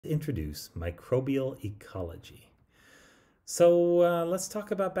Introduce microbial ecology. So let's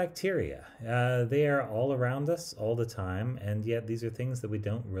talk about bacteria. They are all around us all the time, and yet these are things that we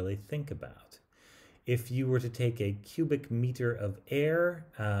don't really think about. If you were to take a cubic meter of air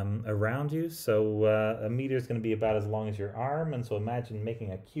around you, a meter is going to be about as long as your arm, and so imagine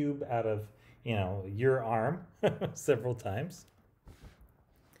making a cube out of, your arm several times.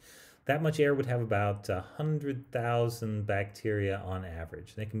 That much air would have about 100,000 bacteria on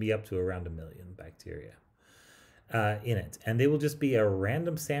average. And it can be up to around 1 million bacteria in it. And they will just be a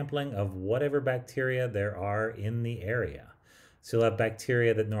random sampling of whatever bacteria there are in the area. So you'll have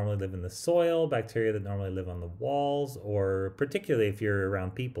bacteria that normally live in the soil, bacteria that normally live on the walls, or particularly if you're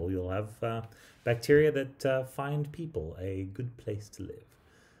around people, you'll have bacteria that find people a good place to live.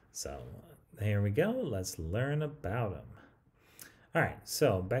 So here we go. Let's learn about them. All right,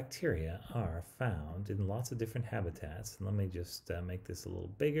 so bacteria are found in lots of different habitats. Let me just make this a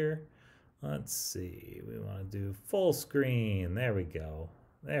little bigger. Let's see, we want to do full screen. There we go.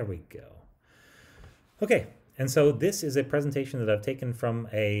 There we go. Okay, and so this is a presentation that I've taken from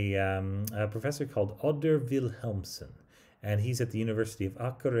a professor called Oddur Vilhelmsson, and he's at the University of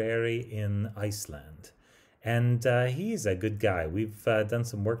Akureyri in Iceland. And he's a good guy. We've done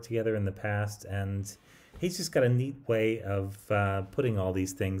some work together in the past, and he's just got a neat way of putting all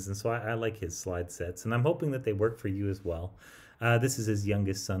these things, and so I like his slide sets, and I'm hoping that they work for you as well. This is his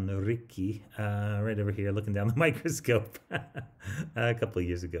youngest son, Ricky, right over here looking down the microscope a couple of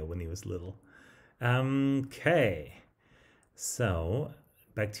years ago when he was little. Okay, so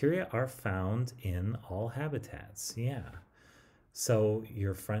bacteria are found in all habitats, yeah. So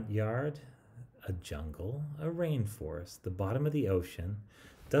your front yard, a jungle, a rainforest, the bottom of the ocean,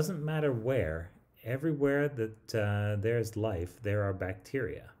 doesn't matter where. Everywhere that there's life, there are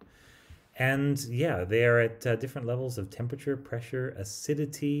bacteria. And yeah, they are at different levels of temperature, pressure,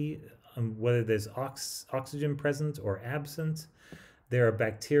 acidity, whether there's oxygen present or absent. There are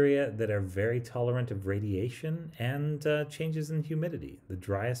bacteria that are very tolerant of radiation and changes in humidity. The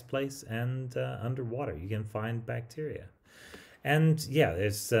driest place and underwater, you can find bacteria. And yeah,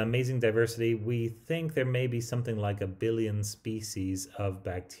 there's amazing diversity. We think there may be something like 1 billion species of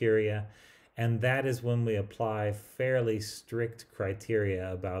bacteria. And that is when we apply fairly strict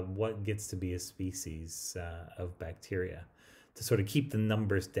criteria about what gets to be a species of bacteria to sort of keep the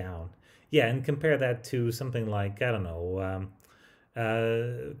numbers down. Yeah, and compare that to something like, I don't know,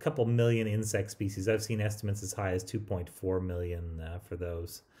 a couple million insect species. I've seen estimates as high as 2.4 million for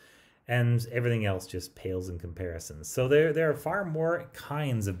those. And everything else just pales in comparison. So there are far more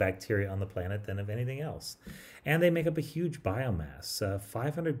kinds of bacteria on the planet than of anything else. And they make up a huge biomass,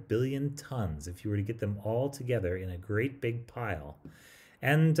 500 billion tons if you were to get them all together in a great big pile.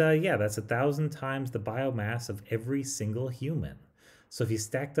 And yeah, that's 1,000 times the biomass of every single human. So if you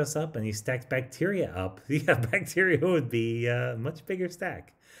stacked us up and you stacked bacteria up, yeah, bacteria would be a much bigger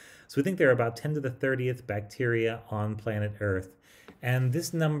stack. So we think there are about 10 to the 30th bacteria on planet Earth. And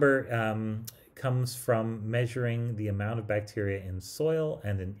this number comes from measuring the amount of bacteria in soil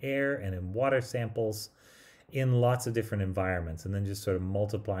and in air and in water samples in lots of different environments, and then just sort of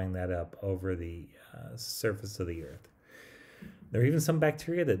multiplying that up over the surface of the Earth. There are even some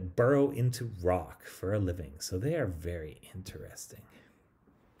bacteria that burrow into rock for a living, so they are very interesting.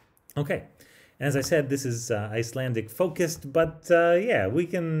 Okay. As I said, this is Icelandic focused, but yeah, we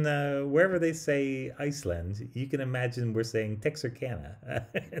can, wherever they say Iceland, you can imagine we're saying Texarkana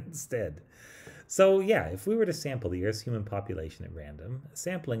instead. So yeah, if we were to sample the Earth's human population at random,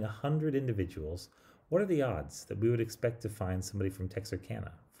 sampling 100 individuals, what are the odds that we would expect to find somebody from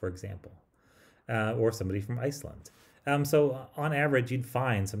Texarkana, for example, or somebody from Iceland? So on average, you'd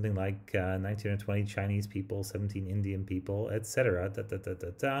find something like 19 or 20 Chinese people, 17 Indian people, etc.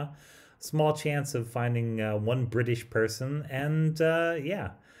 Small chance of finding one British person, and yeah,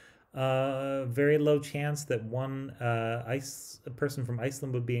 very low chance that a person from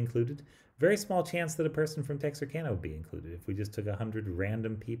Iceland would be included. Very small chance that a person from Texarkana would be included if we just took 100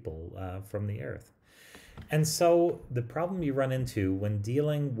 random people from the Earth. And so the problem you run into when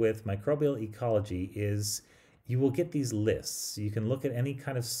dealing with microbial ecology is you will get these lists. You can look at any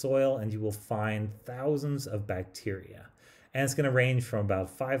kind of soil and you will find thousands of bacteria. And it's going to range from about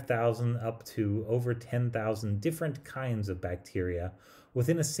 5,000 up to over 10,000 different kinds of bacteria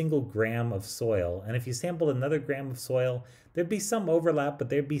within a single gram of soil. And if you sampled another gram of soil, there'd be some overlap, but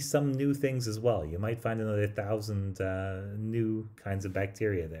there'd be some new things as well. You might find another 1,000 new kinds of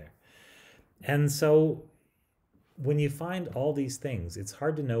bacteria there. And so when you find all these things, it's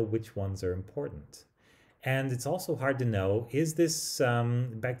hard to know which ones are important. And it's also hard to know, is this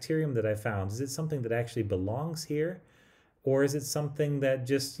bacterium that I found, is it something that actually belongs here? Or is it something that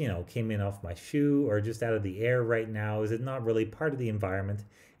just, came in off my shoe or just out of the air right now? Is it not really part of the environment?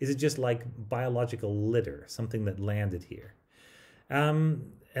 Is it just like biological litter, something that landed here?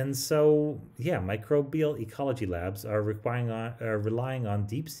 And so, yeah, microbial ecology labs are relying on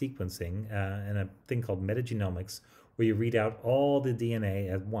deep sequencing and a thing called metagenomics, where you read out all the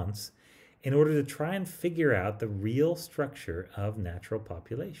DNA at once in order to try and figure out the real structure of natural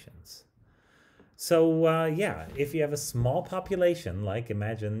populations. So, yeah, if you have a small population, like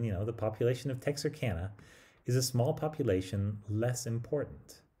imagine, the population of Texarkana, is a small population less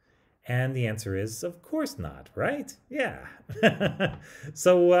important? And the answer is, of course not, right? Yeah.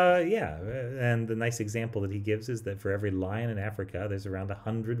 So, yeah, and the nice example that he gives is that for every lion in Africa, there's around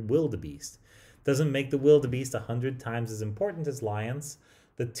 100 wildebeest. Doesn't make the wildebeest 100 times as important as lions.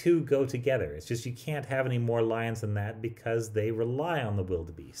 The two go together. It's just you can't have any more lions than that because they rely on the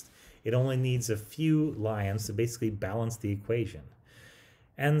wildebeest. It only needs a few lions to basically balance the equation.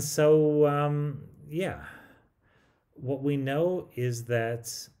 And so, yeah, what we know is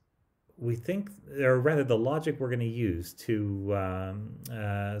that we think, or rather the logic we're going to use to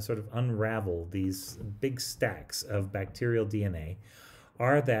sort of unravel these big stacks of bacterial DNA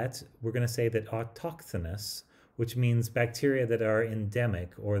are that we're going to say that autochthonous, which means bacteria that are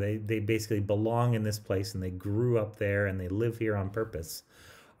endemic, or they basically belong in this place and they grew up there and they live here on purpose,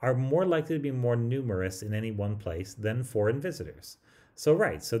 are more likely to be more numerous in any one place than foreign visitors. So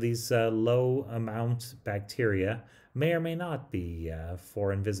right, so these low amount bacteria may or may not be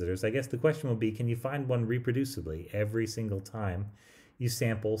foreign visitors. I guess the question will be, can you find one reproducibly every single time you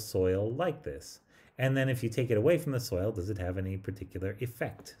sample soil like this? And then if you take it away from the soil, does it have any particular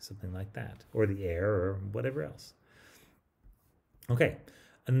effect? Something like that, or the air or whatever else. Okay,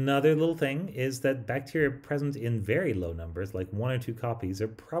 another little thing is that bacteria present in very low numbers, like 1 or 2 copies, are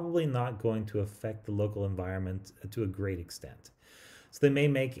probably not going to affect the local environment to a great extent. So they may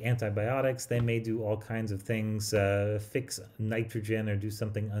make antibiotics, they may do all kinds of things, fix nitrogen or do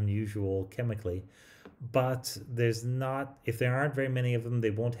something unusual chemically, but if there aren't very many of them, they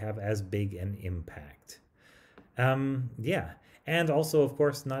won't have as big an impact. Yeah, and also, of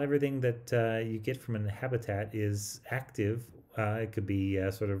course, not everything that you get from a habitat is active. It could be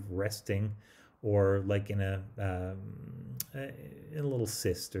sort of resting, or like in a little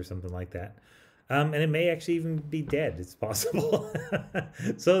cyst or something like that. And it may actually even be dead. It's possible.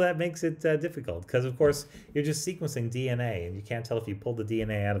 So that makes it difficult because, of course, you're just sequencing DNA, and you can't tell if you pulled the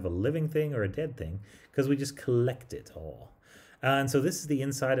DNA out of a living thing or a dead thing because we just collect it all. And so this is the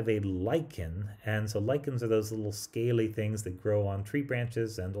inside of a lichen. And so lichens are those little scaly things that grow on tree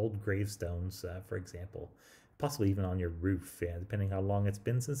branches and old gravestones, for example, possibly even on your roof, depending how long it's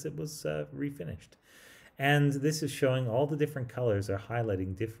been since it was refinished. And this is showing all the different colors are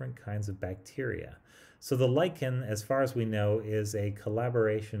highlighting different kinds of bacteria. So the lichen, as far as we know, is a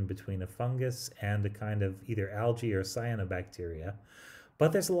collaboration between a fungus and a kind of either algae or cyanobacteria.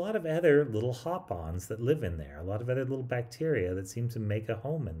 But there's a lot of other little hop-ons that live in there, a lot of other little bacteria that seem to make a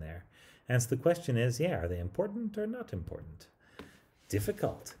home in there. And so the question is, yeah, are they important or not important?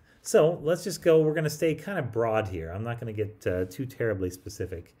 Difficult. So let's just go, we're going to stay kind of broad here. I'm not going to get too terribly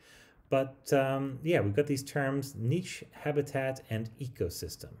specific. But yeah, we've got these terms, niche, habitat, and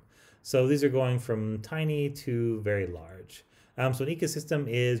ecosystem. So these are going from tiny to very large. So an ecosystem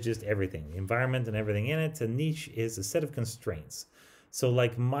is just everything, the environment and everything in it. A niche is a set of constraints. So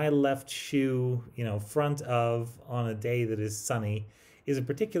like my left shoe, front of on a day that is sunny, is a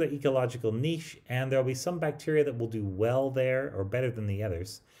particular ecological niche, and there'll be some bacteria that will do well there or better than the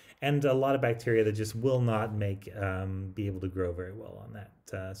others, and a lot of bacteria that just will not be able to grow very well on that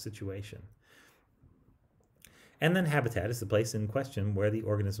situation. And then habitat is the place in question where the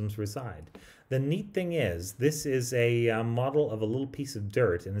organisms reside. The neat thing is, this is a model of a little piece of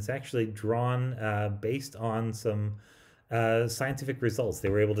dirt, and it's actually drawn based on some scientific results. They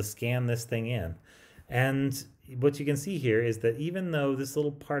were able to scan this thing in. And what you can see here is that even though this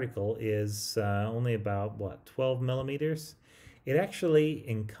little particle is only about, 12 millimeters, it actually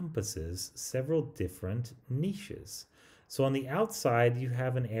encompasses several different niches. So on the outside, you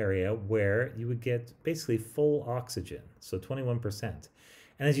have an area where you would get basically full oxygen, so 21%.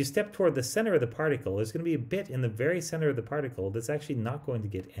 And as you step toward the center of the particle, there's going to be a bit in the very center of the particle that's actually not going to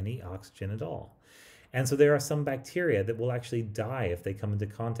get any oxygen at all. And so there are some bacteria that will actually die if they come into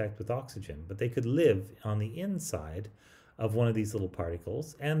contact with oxygen, but they could live on the inside of one of these little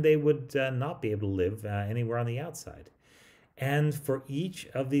particles, and they would not be able to live anywhere on the outside. And for each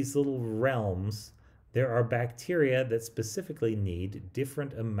of these little realms, there are bacteria that specifically need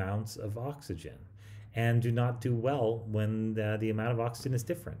different amounts of oxygen. and do not do well when the amount of oxygen is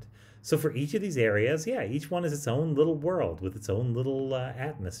different. So for each of these areas, yeah, each one is its own little world with its own little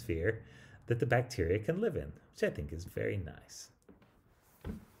atmosphere that the bacteria can live in, which I think is very nice.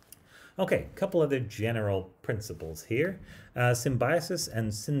 Okay, a couple other general principles here. Symbiosis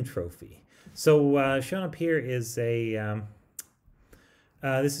and syntrophy. So shown up here is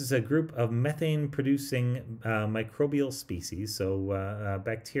this is a group of methane-producing microbial species, so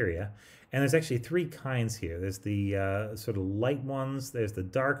bacteria. And there's actually three kinds here. There's the sort of light ones, there's the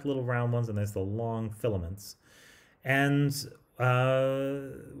dark little round ones, and there's the long filaments. And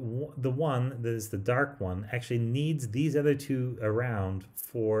the one that is the dark one actually needs these other two around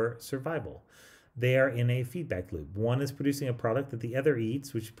for survival. They are in a feedback loop. One is producing a product that the other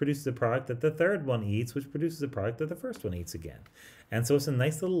eats, which produces a product that the third one eats, which produces a product that the first one eats again. And so it's a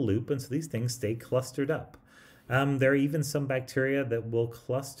nice little loop, and so these things stay clustered up. There are even some bacteria that will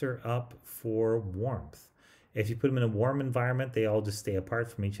cluster up for warmth. If you put them in a warm environment, they all just stay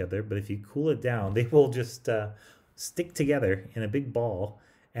apart from each other. But if you cool it down, they will just stick together in a big ball.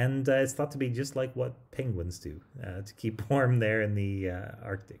 And it's thought to be just like what penguins do to keep warm there in the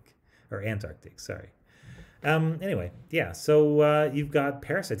Arctic. Or Antarctic, sorry. Anyway, yeah, so you've got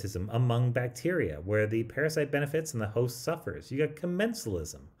parasitism among bacteria, where the parasite benefits and the host suffers. You got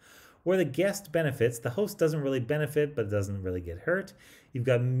commensalism, where the guest benefits, the host doesn't really benefit, but doesn't really get hurt. You've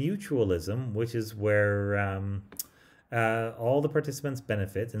got mutualism, which is where all the participants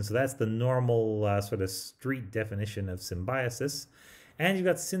benefit, and so that's the normal sort of street definition of symbiosis. And you've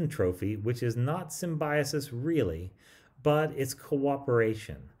got syntrophy, which is not symbiosis really, but it's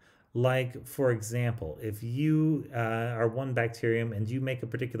cooperation. Like, for example, if you are one bacterium and you make a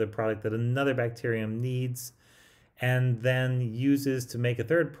particular product that another bacterium needs and then uses to make a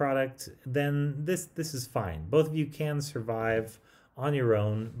third product, then this is fine. Both of you can survive on your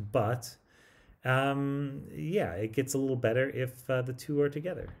own, but yeah, it gets a little better if the two are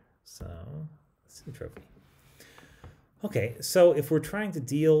together. So, syntrophy. Okay, so if we're trying to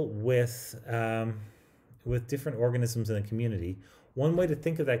deal with different organisms in a community, one way to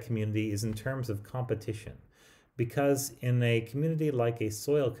think of that community is in terms of competition, because in a community like a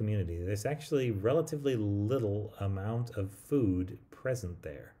soil community, there's actually relatively little amount of food present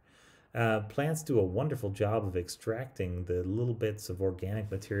there. Plants do a wonderful job of extracting the little bits of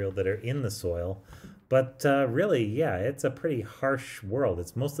organic material that are in the soil, but really, yeah, it's a pretty harsh world.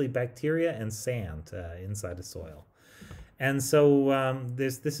 It's mostly bacteria and sand inside a soil. And so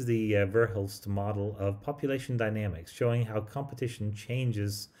this is the Verhulst model of population dynamics, showing how competition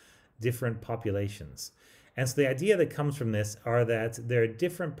changes different populations. And so the idea that comes from this are that there are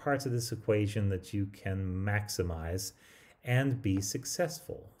different parts of this equation that you can maximize and be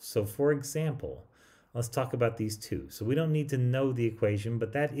successful. So for example, let's talk about these two. So we don't need to know the equation,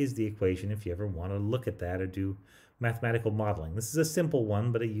 but that is the equation if you ever want to look at that or do mathematical modeling. This is a simple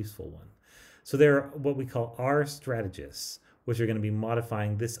one, but a useful one. So there are what we call R strategists, which are going to be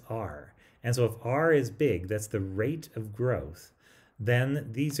modifying this R. And so if R is big, that's the rate of growth, then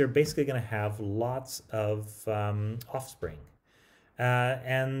these are basically going to have lots of offspring.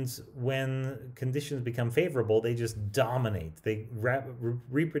 And when conditions become favorable, they just dominate. They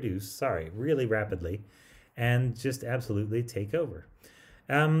reproduce, really rapidly, and just absolutely take over.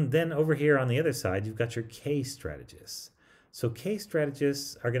 Then over here on the other side, you've got your K strategists. So K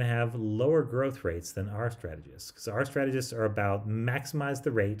strategists are going to have lower growth rates than R strategists, because R strategists are about maximize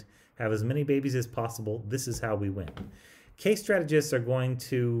the rate, have as many babies as possible. This is how we win. K strategists are going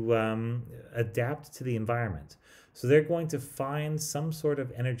to adapt to the environment. So they're going to find some sort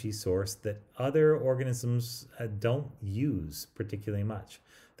of energy source that other organisms don't use particularly much.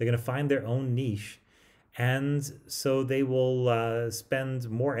 They're going to find their own niche. And so they will spend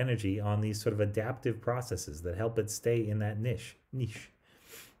more energy on these sort of adaptive processes that help it stay in that niche.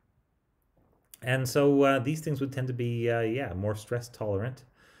 And so these things would tend to be, yeah, more stress tolerant.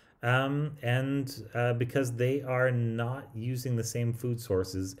 Because they are not using the same food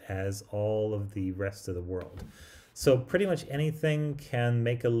sources as all of the rest of the world. So pretty much anything can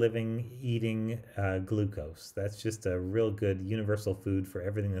make a living eating glucose. That's just a real good universal food for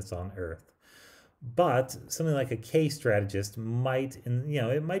everything that's on Earth. But something like a K strategist might,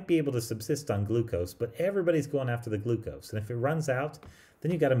 it might be able to subsist on glucose, but everybody's going after the glucose. And if it runs out,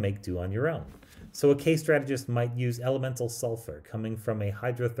 then you got to make do on your own. So a K strategist might use elemental sulfur coming from a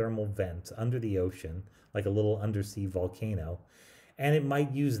hydrothermal vent under the ocean, like a little undersea volcano. And it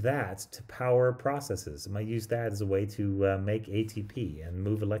might use that to power processes. It might use that as a way to make ATP and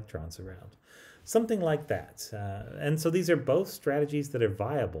move electrons around. Something like that. And so these are both strategies that are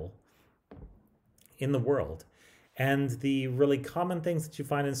viable in the world. And the really common things that you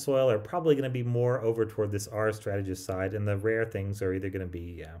find in soil are probably going to be more over toward this R strategist side, and the rare things are either going to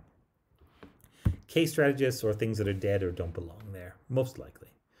be K strategists or things that are dead or don't belong there, most likely.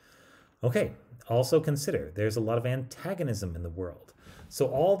 Okay, also consider there's a lot of antagonism in the world. So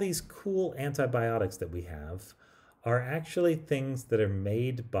all these cool antibiotics that we have are actually things that are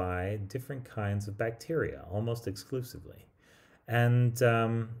made by different kinds of bacteria, almost exclusively. And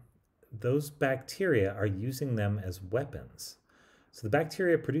those bacteria are using them as weapons. So the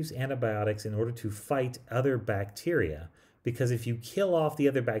bacteria produce antibiotics in order to fight other bacteria, because if you kill off the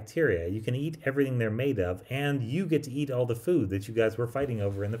other bacteria, you can eat everything they're made of, and you get to eat all the food that you guys were fighting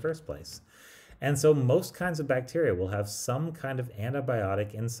over in the first place. And so most kinds of bacteria will have some kind of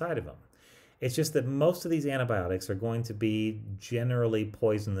antibiotic inside of them. It's just that most of these antibiotics are going to be generally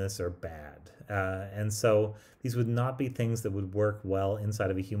poisonous or bad. And so these would not be things that would work well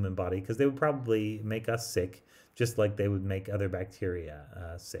inside of a human body, because they would probably make us sick, just like they would make other bacteria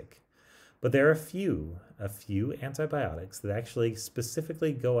sick. But there are a few antibiotics that actually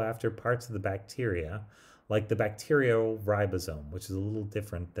specifically go after parts of the bacteria, like the bacterial ribosome, which is a little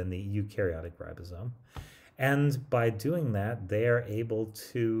different than the eukaryotic ribosome. And by doing that, they are able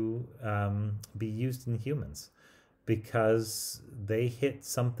to be used in humans because they hit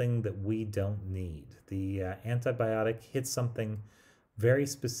something that we don't need. The antibiotic hits something very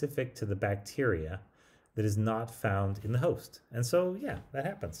specific to the bacteria that is not found in the host. And so, yeah, that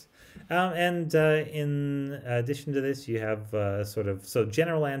happens. In addition to this, you have so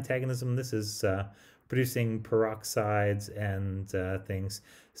general antagonism. This is producing peroxides and things.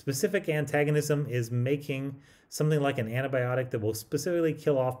 Specific antagonism is making something like an antibiotic that will specifically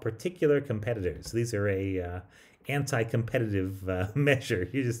kill off particular competitors. These are a anti-competitive measure.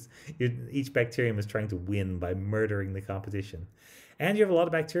 Each bacterium is trying to win by murdering the competition. And you have a lot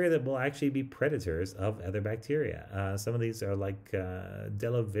of bacteria that will actually be predators of other bacteria. Some of these are like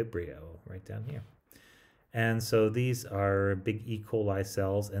Delavibrio right down here. And so these are big E. coli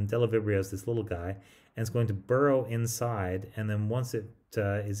cells, and Delavibrio is this little guy, and it's going to burrow inside, and then once it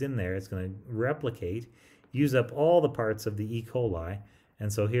is in there, it's going to replicate, use up all the parts of the E. coli,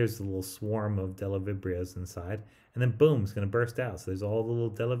 and so here's the little swarm of Delavibrios inside, and then boom, it's going to burst out. So there's all the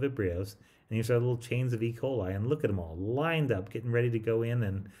little Delavibrios, and here's our little chains of E. coli, and look at them all lined up, getting ready to go in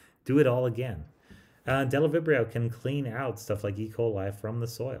and do it all again. Delavibrio can clean out stuff like E. coli from the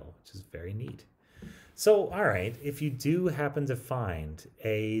soil, which is very neat. So, all right, if you do happen to find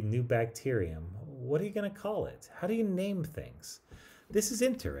a new bacterium, what are you going to call it? How do you name things? This is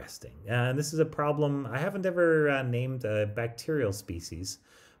interesting. This is a problem. I haven't ever named a bacterial species,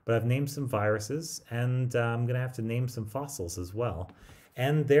 but I've named some viruses, and I'm going to have to name some fossils as well.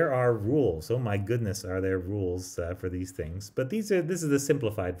 And there are rules. Oh my goodness, are there rules for these things? But this is the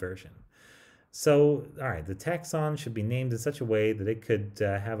simplified version. So, all right, the taxon should be named in such a way that it could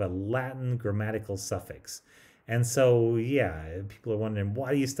have a Latin grammatical suffix. And so, yeah, people are wondering,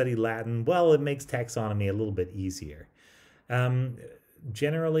 why do you study Latin? Well, it makes taxonomy a little bit easier.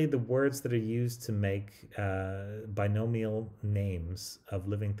 Generally, the words that are used to make binomial names of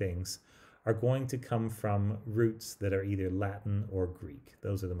living things are going to come from roots that are either Latin or Greek.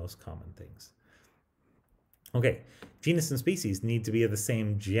 Those are the most common things. Okay, genus and species need to be of the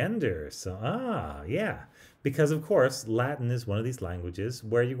same gender. So, yeah, because of course, Latin is one of these languages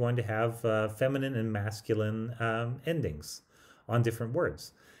where you're going to have feminine and masculine endings on different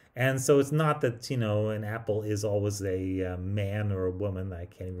words. And so it's not that, an apple is always a man or a woman. I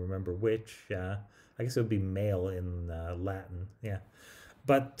can't even remember which. I guess it would be male in Latin, yeah.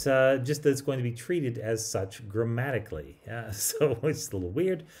 But just that it's going to be treated as such grammatically. So it's a little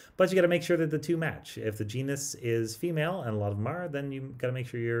weird, but you got to make sure that the two match. If the genus is female, and a lot of them are, then you got to make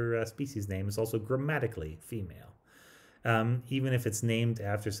sure your species name is also grammatically female, even if it's named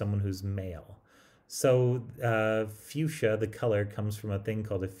after someone who's male. So fuchsia, the color, comes from a thing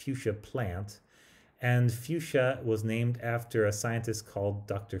called a fuchsia plant, and fuchsia was named after a scientist called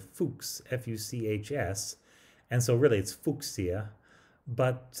Dr. Fuchs, Fuchs, and so really it's fuchsia.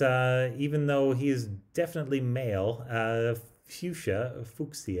 But even though he is definitely male, fuchsia,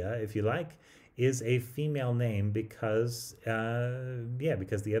 if you like, is a female name because,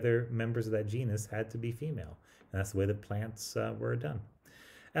 because the other members of that genus had to be female. And that's the way that plants were done.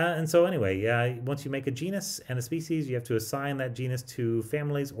 And so anyway, once you make a genus and a species, you have to assign that genus to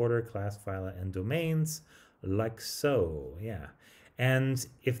families, order, class, phyla, and domains, like so, yeah. And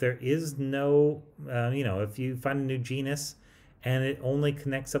if there is no, if you find a new genus, and it only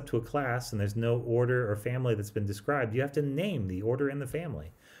connects up to a class and there's no order or family that's been described, you have to name the order and the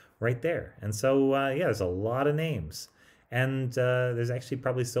family right there. And so, there's a lot of names. And there's actually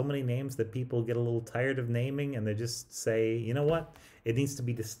probably so many names that people get a little tired of naming, and they just say, you know what? It needs to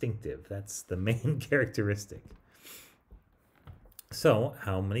be distinctive. That's the main characteristic. So,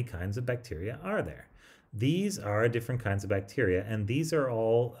 how many kinds of bacteria are there? These are different kinds of bacteria, and these are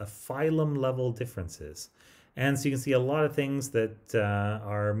all phylum level differences. And so you can see a lot of things that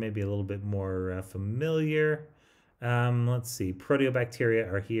are maybe a little bit more familiar. Let's see,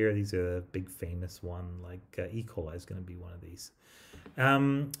 proteobacteria are here. These are the big famous one, like E. coli is going to be one of these.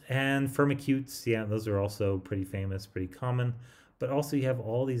 And firmicutes, yeah, those are also pretty famous, pretty common. But also you have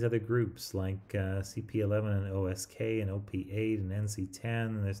all these other groups like CP11 and OSK and OP8 and NC10,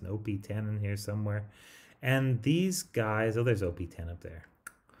 and there's an OP10 in here somewhere. And these guys, oh, there's OP10 up there.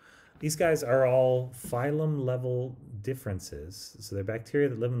 These guys are all phylum level differences. So they're bacteria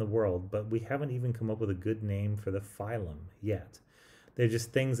that live in the world, but we haven't even come up with a good name for the phylum yet. They're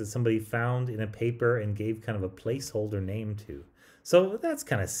just things that somebody found in a paper and gave kind of a placeholder name to. So that's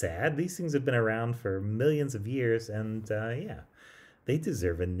kind of sad. These things have been around for millions of years, and yeah, they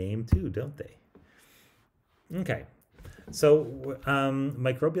deserve a name too, don't they? Okay. So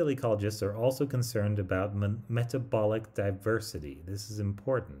microbial ecologists are also concerned about metabolic diversity. This is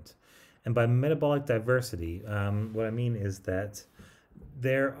important. And by metabolic diversity, what I mean is that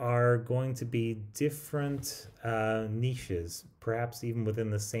there are going to be different niches, perhaps even within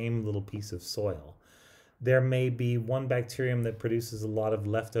the same little piece of soil. There may be one bacterium that produces a lot of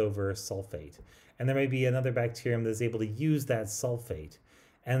leftover sulfate, and there may be another bacterium that's able to use that sulfate.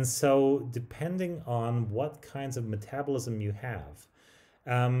 And so depending on what kinds of metabolism you have,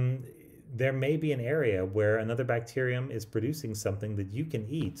 there may be an area where another bacterium is producing something that you can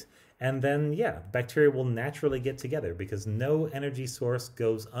eat. And then, yeah, bacteria will naturally get together because no energy source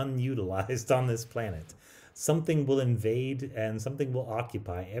goes unutilized on this planet. Something will invade and something will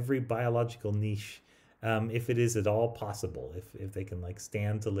occupy every biological niche, if it is at all possible, if they can like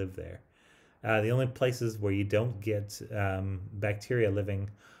stand to live there. The only places where you don't get bacteria living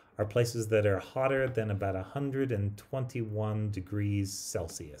are places that are hotter than about 121 degrees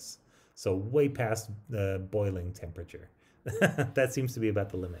Celsius. So way past the boiling temperature. That seems to be about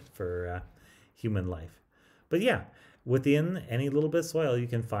the limit for human life. But yeah, within any little bit of soil, you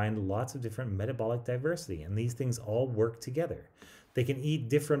can find lots of different metabolic diversity, and these things all work together. They can eat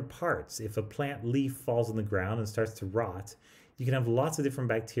different parts. If a plant leaf falls on the ground and starts to rot, you can have lots of different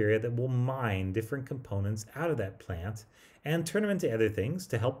bacteria that will mine different components out of that plant and turn them into other things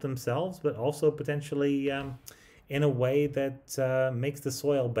to help themselves, but also potentially in a way that makes the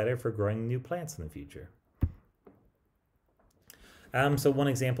soil better for growing new plants in the future. So one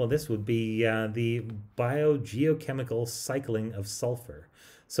example of this would be the biogeochemical cycling of sulfur.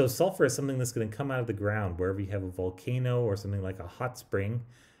 So sulfur is something that's going to come out of the ground wherever you have a volcano or something like a hot spring.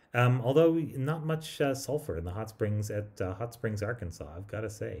 Although not much sulfur in the hot springs at Hot Springs, Arkansas, I've got to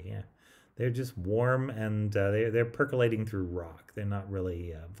say, yeah. They're just warm and they're percolating through rock. They're not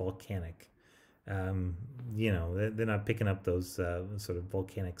really volcanic. You know, they're not picking up those sort of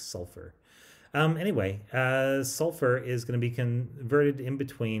volcanic sulfur. Anyway, sulfur is going to be converted in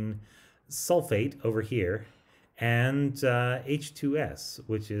between sulfate over here and H2S,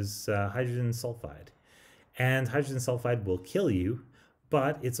 which is hydrogen sulfide. And hydrogen sulfide will kill you,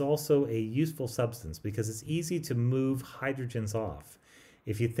 but it's also a useful substance because it's easy to move hydrogens off.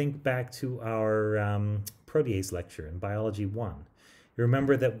 If you think back to our protease lecture in Biology 1, you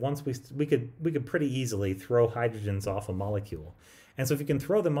remember that once we could pretty easily throw hydrogens off a molecule. And so if you can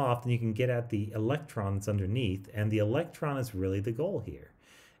throw them off, then you can get at the electrons underneath, and the electron is really the goal here.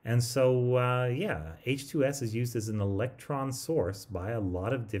 And so, yeah, H2S is used as an electron source by a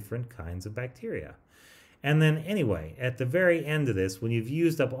lot of different kinds of bacteria. And then anyway, at the very end of this, when you've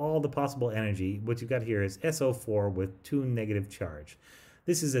used up all the possible energy, what you've got here is SO4 with 2 negative charge.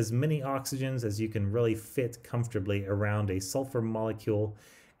 This is as many oxygens as you can really fit comfortably around a sulfur molecule.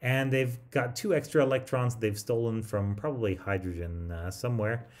 And they've got 2 extra electrons they've stolen from probably hydrogen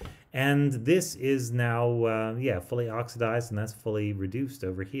somewhere. And this is now, yeah, fully oxidized, and that's fully reduced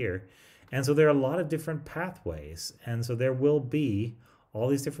over here. And so there are a lot of different pathways. And so there will be all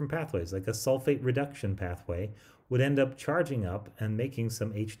these different pathways, like a sulfate reduction pathway would end up charging up and making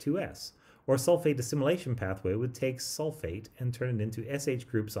some H2S. Or sulfate assimilation pathway would take sulfate and turn it into SH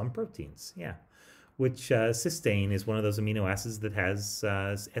groups on proteins. Yeah. Which cysteine is one of those amino acids that has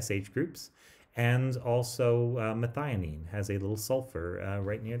SH groups, and also methionine has a little sulfur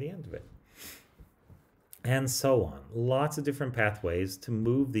right near the end of it. And so on. Lots of different pathways to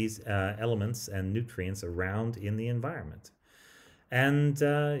move these elements and nutrients around in the environment. And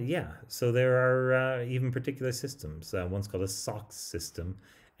yeah, so there are even particular systems. One's called a SOX system,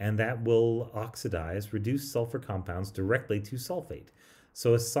 and that will oxidize reduced sulfur compounds directly to sulfate.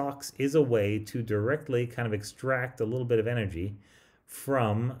 So a SOx is a way to directly kind of extract a little bit of energy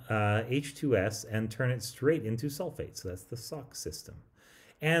from H2S and turn it straight into sulfate. So that's the SOx system.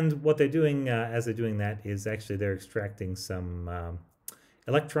 And what they're doing as they're doing that is actually they're extracting some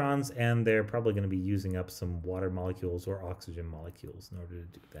electrons, and they're probably going to be using up some water molecules or oxygen molecules in order to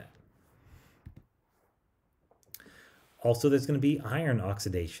do that. Also, there's going to be iron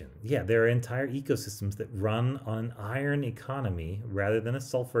oxidation. Yeah, there are entire ecosystems that run on an iron economy rather than a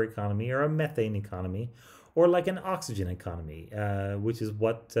sulfur economy or a methane economy, or like an oxygen economy, which is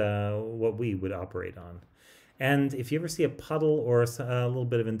what we would operate on. And if you ever see a puddle or a little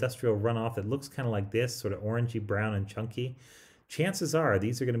bit of industrial runoff that looks kind of like this, sort of orangey brown and chunky, chances are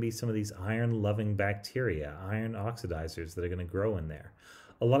these are going to be some of these iron-loving bacteria, iron oxidizers that are going to grow in there.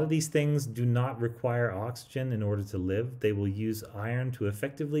 A lot of these things do not require oxygen in order to live. They will use iron to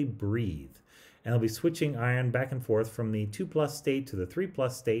effectively breathe. And they'll be switching iron back and forth from the 2+ state to the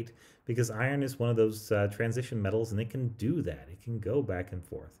 3+ state, because iron is one of those transition metals, and it can do that. It can go back and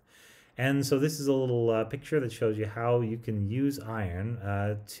forth. And so this is a little picture that shows you how you can use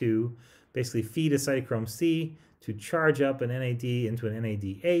iron to basically feed a cytochrome C to charge up an NAD into an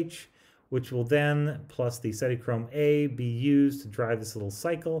NADH, which will then, plus the cytochrome A, be used to drive this little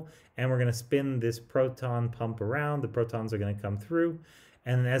cycle. And we're going to spin this proton pump around. The protons are going to come through.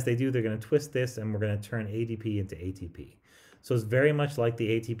 And as they do, they're going to twist this, and we're going to turn ADP into ATP. So it's very much like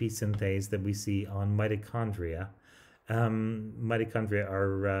the ATP synthase that we see on mitochondria. Mitochondria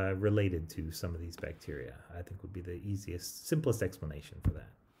are related to some of these bacteria, I think would be the easiest, simplest explanation for that.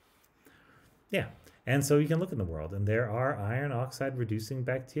 Yeah, and so you can look in the world, and there are iron oxide reducing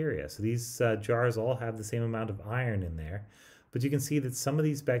bacteria. So these jars all have the same amount of iron in there, but you can see that some of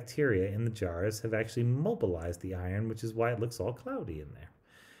these bacteria in the jars have actually mobilized the iron, which is why it looks all cloudy in there.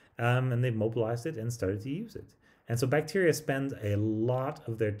 And they've mobilized it and started to use it. And so bacteria spend a lot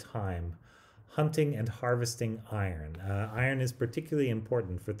of their time hunting and harvesting iron. Iron is particularly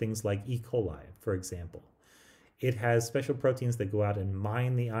important for things like E. coli, for example. It has special proteins that go out and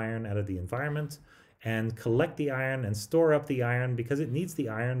mine the iron out of the environment and collect the iron and store up the iron, because it needs the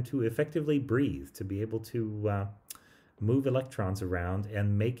iron to effectively breathe, to be able to move electrons around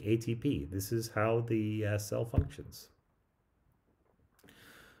and make ATP. This is how the cell functions.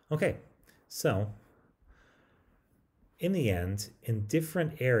 Okay, so in the end, in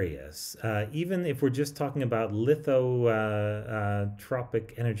different areas, even if we're just talking about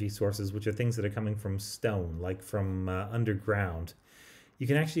lithotropic energy sources, which are things that are coming from stone, like from underground, you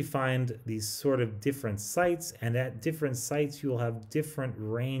can actually find these sort of different sites, and at different sites you'll have different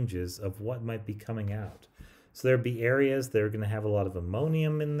ranges of what might be coming out. So there'll be areas that are going to have a lot of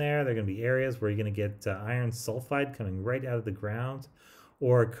ammonium in there. There are going to be areas where you're going to get iron sulfide coming right out of the ground,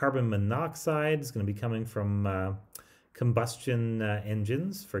 or carbon monoxide is going to be coming from combustion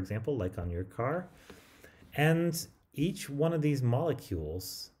engines, for example, like on your car. And each one of these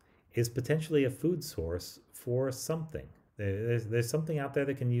molecules is potentially a food source for something. There's something out there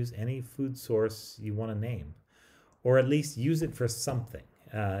that can use any food source you want to name, or at least use it for something.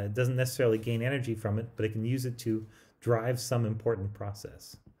 It doesn't necessarily gain energy from it, but it can use it to drive some important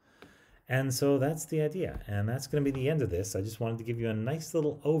process. And so that's the idea, and that's going to be the end of this. I just wanted to give you a nice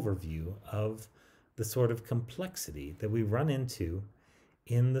little overview of the sort of complexity that we run into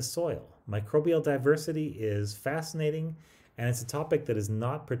in the soil. Microbial diversity is fascinating, and it's a topic that is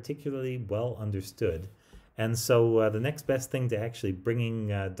not particularly well understood. And so the next best thing to actually bringing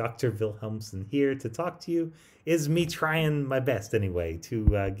Dr. Wilhelmsen here to talk to you is me trying my best anyway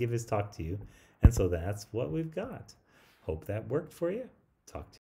to give his talk to you. And so that's what we've got. Hope that worked for you. Talk to you.